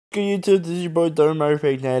Good YouTube, this is your boy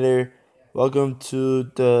Manaphy Igniter. Welcome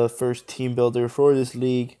to the first team builder for this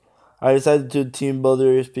league. I decided to do team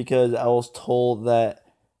builders because I was told that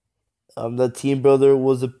the team builder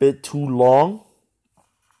was a bit too long.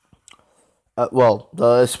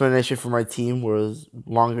 The explanation for my team was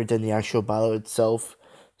longer than the actual battle itself.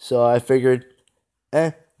 So I figured,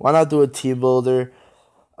 why not do a team builder?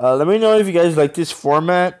 Let me know if you guys like this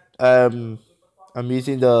format. I'm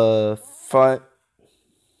using the front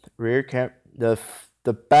rear cam the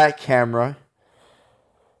back camera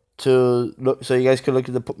to look so you guys can look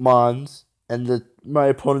at the mons, and my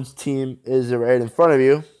opponent's team is right in front of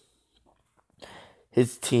you.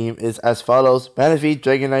 His team is as follows: Manaphy,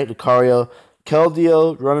 Dragonite, Lucario,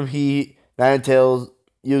 Keldeo, Rotom-Heat, Ninetales,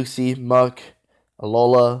 Uxie, Muck,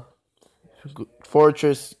 Alola,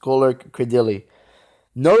 Forretress, Golurk, Cradily.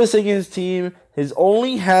 Noticing his team, his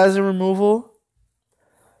only hazard removal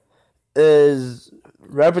is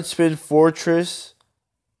Rapid Spin Forretress,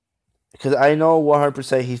 because I know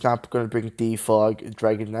 100% he's not going to bring Defog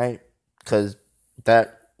Dragonite, because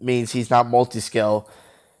that means he's not multi-scale,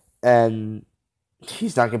 and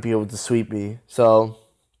he's not going to be able to sweep me. So,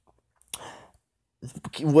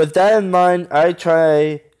 with that in mind, I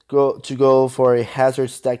try to go for a hazard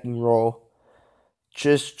stacking roll.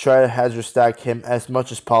 Just try to hazard stack him as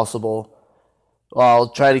much as possible. I'll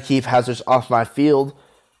try to keep hazards off my field,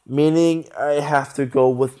 meaning I have to go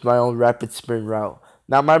with my own rapid spin route.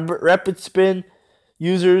 Now, my rapid spin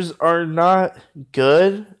users are not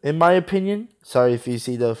good, in my opinion. Sorry if you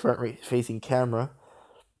see the front-facing camera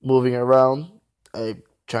moving around. I'm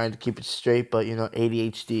trying to keep it straight, but,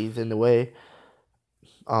 ADHD is in the way.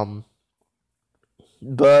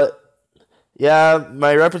 But, yeah,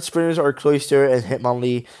 my rapid spinners are Cloyster and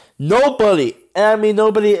Hitmonlee. Nobody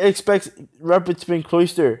expects rapid spin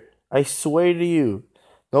Cloyster. I swear to you.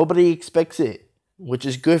 Nobody expects it, which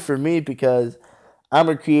is good for me because I'm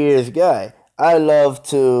a creative guy. I love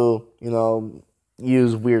to,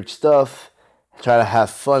 use weird stuff, try to have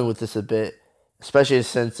fun with this a bit, especially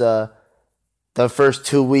since the first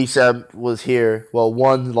 2 weeks I was here. Well,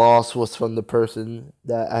 one loss was from the person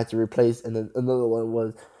that I had to replace, and then another one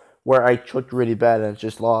was where I choked really bad and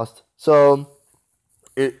just lost. So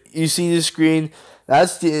you see the screen.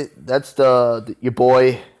 That's your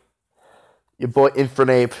boy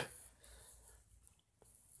Infernape.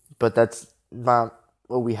 But that's not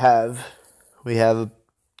what we have. We have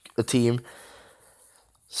a team.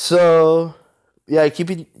 So yeah,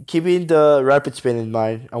 keeping the rapid spin in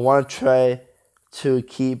mind, I want to try to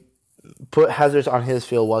put hazards on his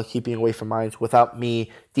field while keeping away from mine without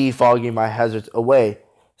me defogging my hazards away.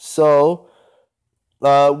 So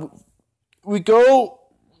we go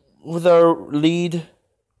with our lead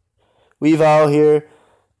Weavile here.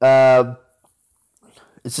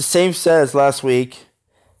 It's the same set as last week,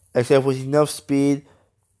 except with enough speed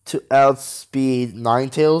to outspeed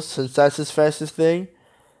Ninetales, since that's his fastest thing.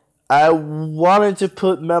 I wanted to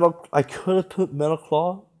put Metal... I could have put Metal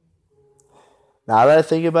Claw, now that I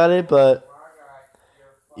think about it, but,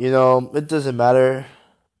 it doesn't matter.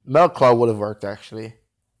 Metal Claw would have worked, actually,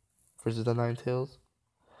 versus the Ninetales,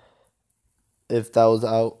 if that was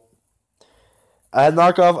out. I had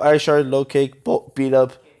knockoff, Ice Shard, Low Kick, beat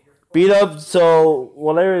up, so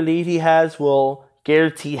whatever lead he has will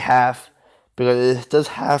guarantee half, because it does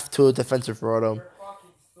half to a defensive Rotom,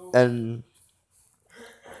 and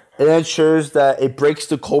it ensures that it breaks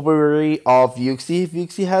the Cobra of Uxie if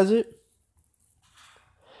Uxie has it.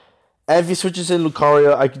 And if he switches in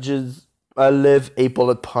Lucario, I live a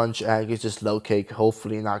bullet punch, and I can just low kick,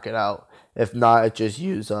 hopefully knock it out. If not, I just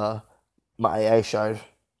use my Ice Shard.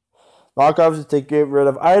 Knockoffs is to get rid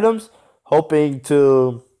of items, hoping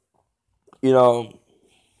to, in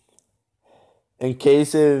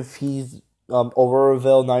case if he's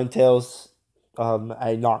Overville Ninetales,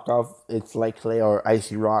 I knock off it's like Clay or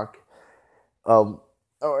Icy Rock, or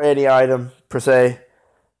any item per se.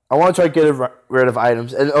 I want to try to get rid of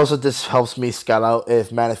items, and also this helps me scout out if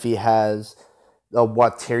Manaphy has a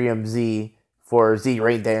Waterium Z for Z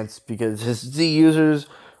Rain Dance, because his Z users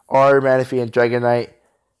are Manaphy and Dragonite.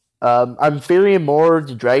 I'm fearing more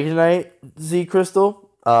the Dragonite Z Crystal,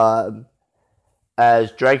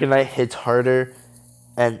 as Dragonite hits harder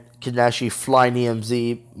and can actually fly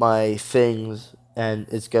EMZ my things, and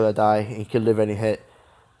it's gonna die and can live any hit.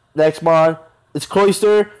 Next mon, it's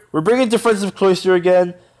Cloyster. We're bringing defensive Cloyster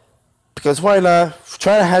again, because why not? We're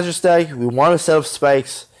trying to hazard stack. We want to set up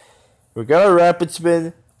spikes. We're gonna rapid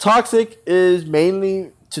spin. Toxic is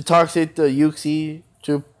mainly to toxic the Uxie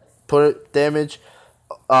to put damage.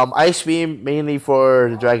 Ice Beam mainly for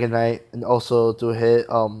the Dragonite, and also to hit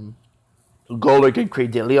Golurk and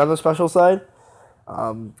Cradily on the special side.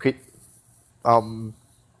 cre- um,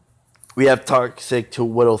 we have Toxic to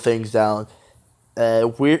whittle things down.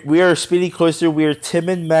 We are speedy cloister. We are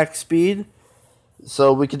timid max speed,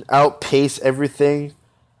 so we can outpace everything,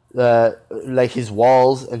 like his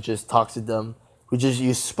walls, and just toxic them. We just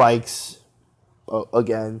use spikes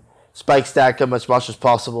again. Spike stack them as much as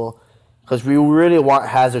possible, because we really want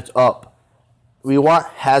hazards up. We want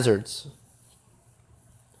hazards.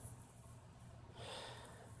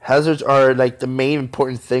 Hazards are like the main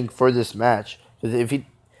important thing for this match. Because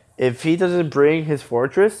if he doesn't bring his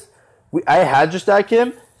Forretress, I hazard stack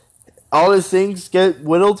him. All his things get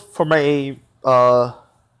whittled for my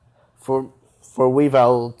for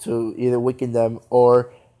Weavile to either weaken them,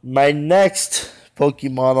 or my next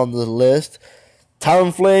Pokemon on the list,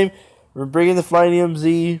 Talonflame. We're bringing the Flying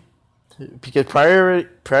EMZ because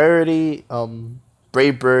priority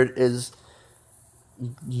Brave Bird is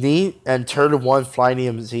neat, and turn 1 Flying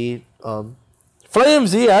EMZ. Flying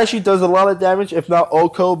EMZ actually does a lot of damage, if not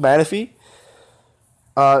Oko Manaphy.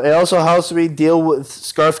 It also helps me deal with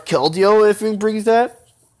Scarf Keldeo if it brings that.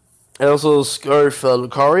 And also Scarf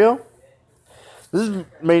Lucario. This is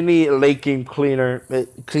mainly a late game cleaner. It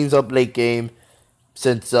cleans up late game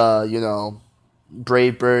since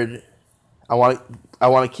Brave Bird. I want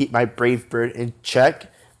to keep my Brave Bird in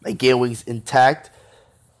check, my Gale Wings intact,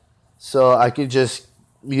 so I can just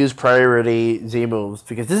use priority Z moves,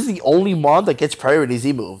 because this is the only mon that gets priority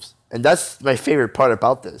Z moves, and that's my favorite part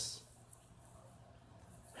about this.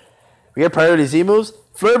 We get priority Z moves.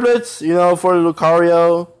 Flare Blitz, for the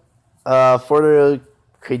Lucario, for the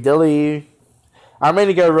Cradily. I'm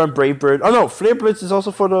mainly gonna run Brave Bird. Oh no, Flare Blitz is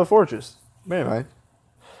also for the Fortress. Never mind.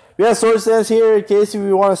 We have Sword Stance here in case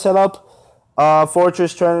we want to set up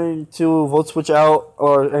Fortress trying to Volt Switch out,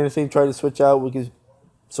 or anything trying to switch out. We can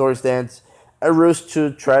Sword Stance. A Roost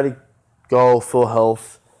to try to go full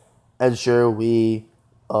health, ensure we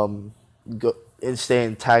go and stay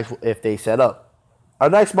intact if they set up.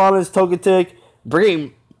 Our next mon is Togetic,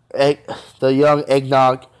 bringing the young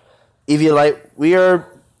Eggnog, Eviolite.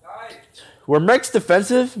 We're mixed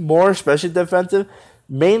defensive, more special defensive,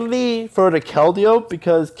 mainly for the Keldeo,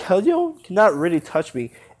 because Keldeo cannot really touch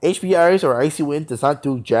me. HP Ice or Icy Wind does not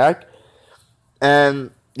do jack,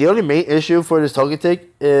 and the only main issue for this Togetic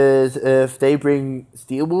is if they bring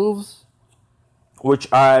Steel moves, which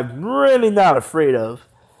I'm really not afraid of.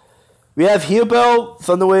 We have Heal Bell,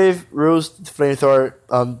 Thunder Wave, Roost, Flamethrower.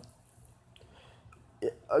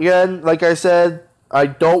 Again, like I said, I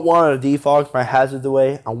don't want to defog my hazard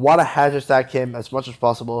away. I want to hazard stack him as much as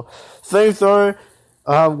possible. Flamethrower,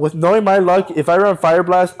 with knowing my luck, if I run Fire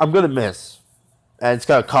Blast, I'm going to miss, and it's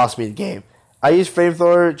going to cost me the game. I use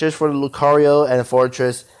Flamethrower just for the Lucario and the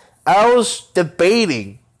Forretress. I was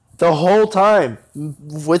debating the whole time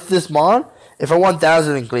with this mon if I want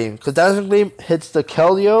Dazzling Gleam, because Dazzling Gleam hits the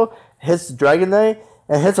Keldeo, hits the Dragonite,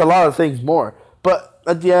 and hits a lot of things more. But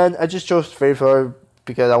at the end, I just chose Flamethrower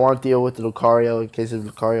because I want to deal with the Lucario in case the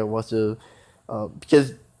Lucario wants to.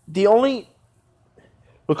 Because Lucario's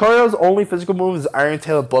only physical move is Iron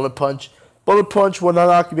Tail and Bullet Punch. Bullet Punch will not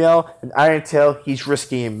knock me out, and Iron Tail, he's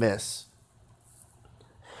risky and miss.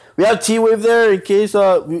 We have T-Wave there in case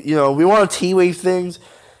we want to T-Wave things.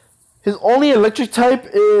 His only electric type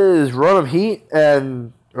is Rotom-Heat,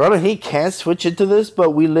 and Rotom-Heat can switch into this,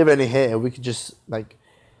 but we live in a hit, and we can just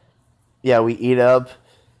we eat up,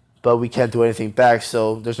 but we can't do anything back,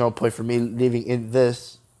 so there's no point for me leaving in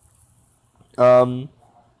this. And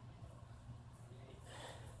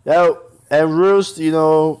Roost,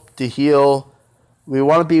 to heal, we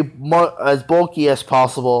want to be as bulky as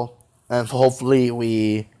possible, and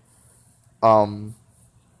hopefully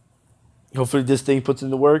hopefully this thing puts in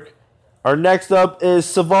the work. Our next up is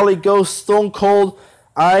Savali Ghost Stone Cold.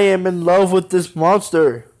 I am in love with this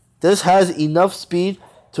monster. This has enough speed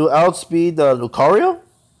to outspeed the Lucario,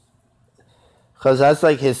 because that's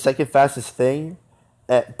like his second fastest thing.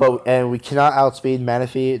 And we cannot outspeed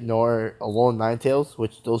Manaphy nor Alola Ninetales,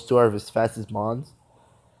 which those two are his fastest mons.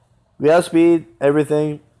 We outspeed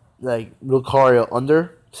everything like Lucario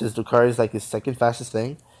under, since Lucario is like his second fastest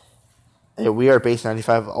thing. And we are base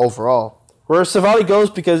 95 overall. Where Savali goes,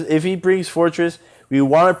 because if he brings Fortress, we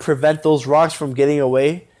want to prevent those rocks from getting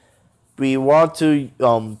away. We want to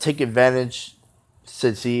take advantage,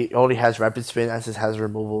 since he only has Rapid Spin as his hazard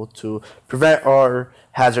removal, to prevent our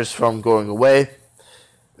hazards from going away.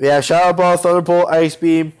 We have Shadow Ball, Thunderbolt, Ice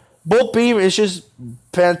Beam. Bolt Beam is just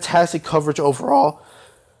fantastic coverage overall.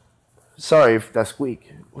 Sorry if that's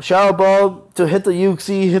weak. Shadow Ball to hit the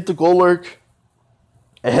Uxie, hit the Golurk,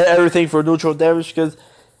 and hit everything for neutral damage, because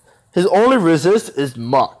his only resist is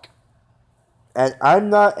Muck. And I'm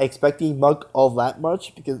not expecting Mug all that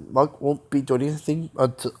much because Mug won't be doing anything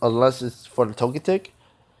unless it's for the Togetic.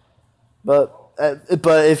 But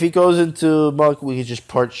if he goes into Mug, we can just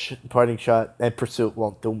parting shot, and Pursuit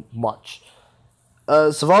won't do much.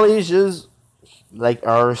 Savali is just like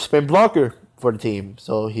our spin blocker for the team,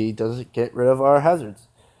 so he doesn't get rid of our hazards.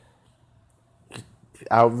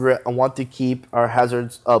 I want to keep our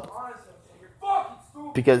hazards up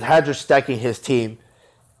because hazard stacking his team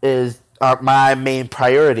is my main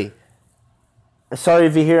priority. Sorry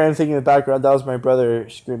if you hear anything in the background. That was my brother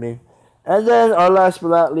screaming. And then our last but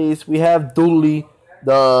not least, we have Dooley,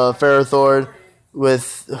 the Ferrothorn,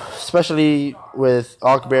 especially with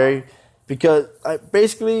Ogberry, because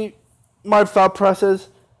basically my thought process,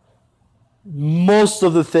 most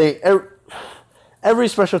of the thing, every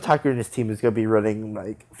special attacker in his team is gonna be running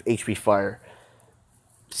like HP Fire,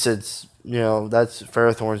 since that's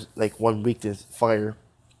Ferrothorn's like one weakness, fire.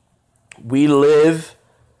 We live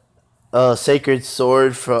a Secret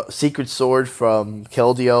Sword from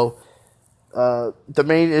Keldeo. The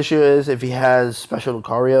main issue is if he has special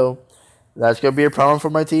Lucario, that's gonna be a problem for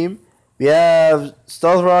my team. We have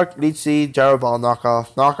Stealth Rock, Leech Seed, Gyro Ball,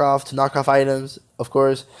 knockoff items, of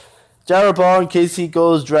course. Gyro Ball in case he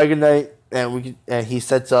goes Dragonite and he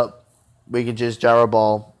sets up, we can just Gyro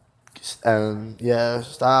Ball, and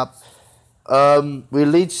stop. We can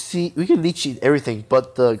Leech Seed everything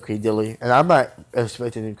but the Cradily, and I'm not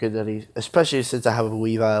expecting the Cradily, especially since I have a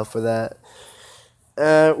Weavile for that.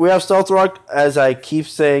 We have Stealth Rock, as I keep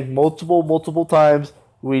saying multiple times.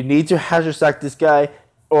 We need to hazard stack this guy,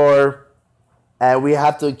 and we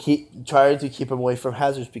have to try to keep him away from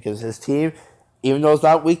hazards because his team, even though it's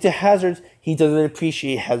not weak to hazards, he doesn't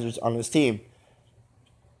appreciate hazards on his team.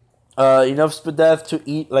 Enough Spadef to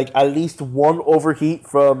eat like at least one overheat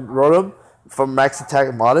from Rotom, from max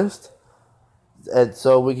attack modest, and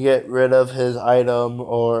so we can get rid of his item,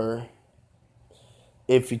 or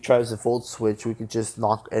if he tries to Volt Switch, we can just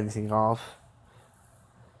knock anything off.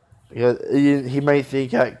 Because he might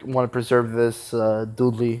think I want to preserve this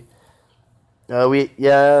Doodly.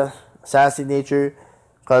 Sassy nature,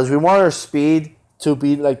 because we want our speed to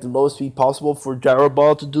be like the lowest speed possible for Gyro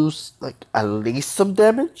Ball to do like at least some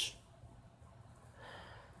damage.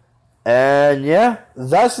 And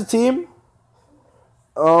that's the team.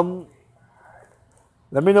 Let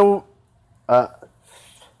me know.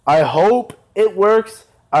 I hope it works.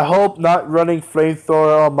 I hope not running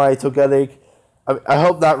Flamethrower on my Togetic. I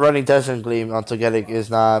hope not running Desert Gleam on Togetic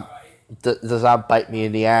does not bite me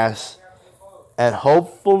in the ass. And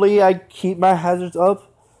hopefully I keep my hazards up.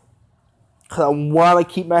 Because I want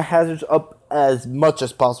to keep my hazards up as much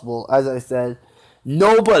as possible. As I said,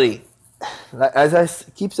 nobody, as I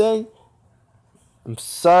keep saying, I'm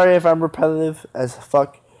sorry if I'm repetitive as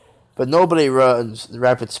fuck, but nobody runs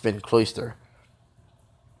Rapid Spin Cloyster.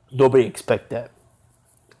 Nobody expect that.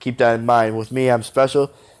 Keep that in mind. With me, I'm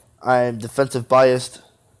special. I'm defensive biased.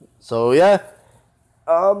 So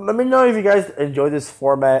let me know if you guys enjoy this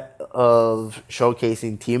format of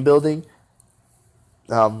showcasing team building.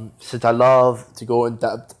 Since I love to go in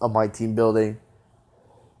depth on my team building.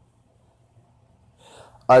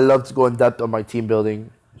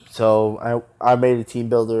 So I made a team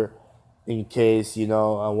builder in case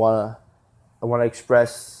I wanna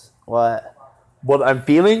express what I'm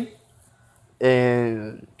feeling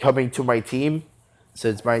in coming to my team.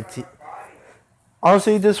 Since my team,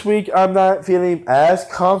 honestly, this week I'm not feeling as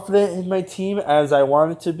confident in my team as I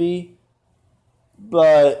wanted to be.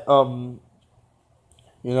 But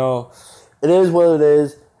it is what it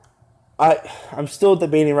is. I'm still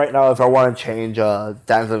debating right now if I want to change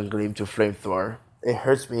Dazzling Gleam to Flamethrower. It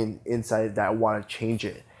hurts me inside that I want to change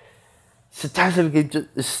it. So Dazzling Gleam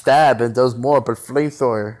just stab and does more, but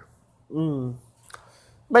Flamethrower,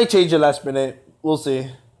 might change it last minute. We'll see.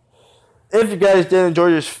 If you guys did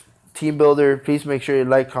enjoy this team builder, please make sure you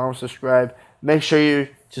like, comment, subscribe. Make sure you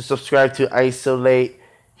to subscribe to Isolate.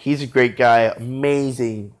 He's a great guy,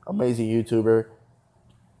 amazing YouTuber,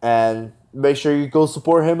 and make sure you go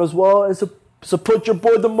support him as well and support your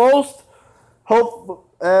boy the most. Hopefully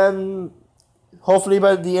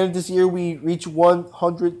by the end of this year we reach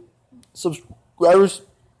 100 subscribers,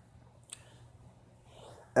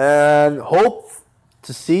 and hope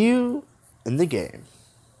to see you in the game.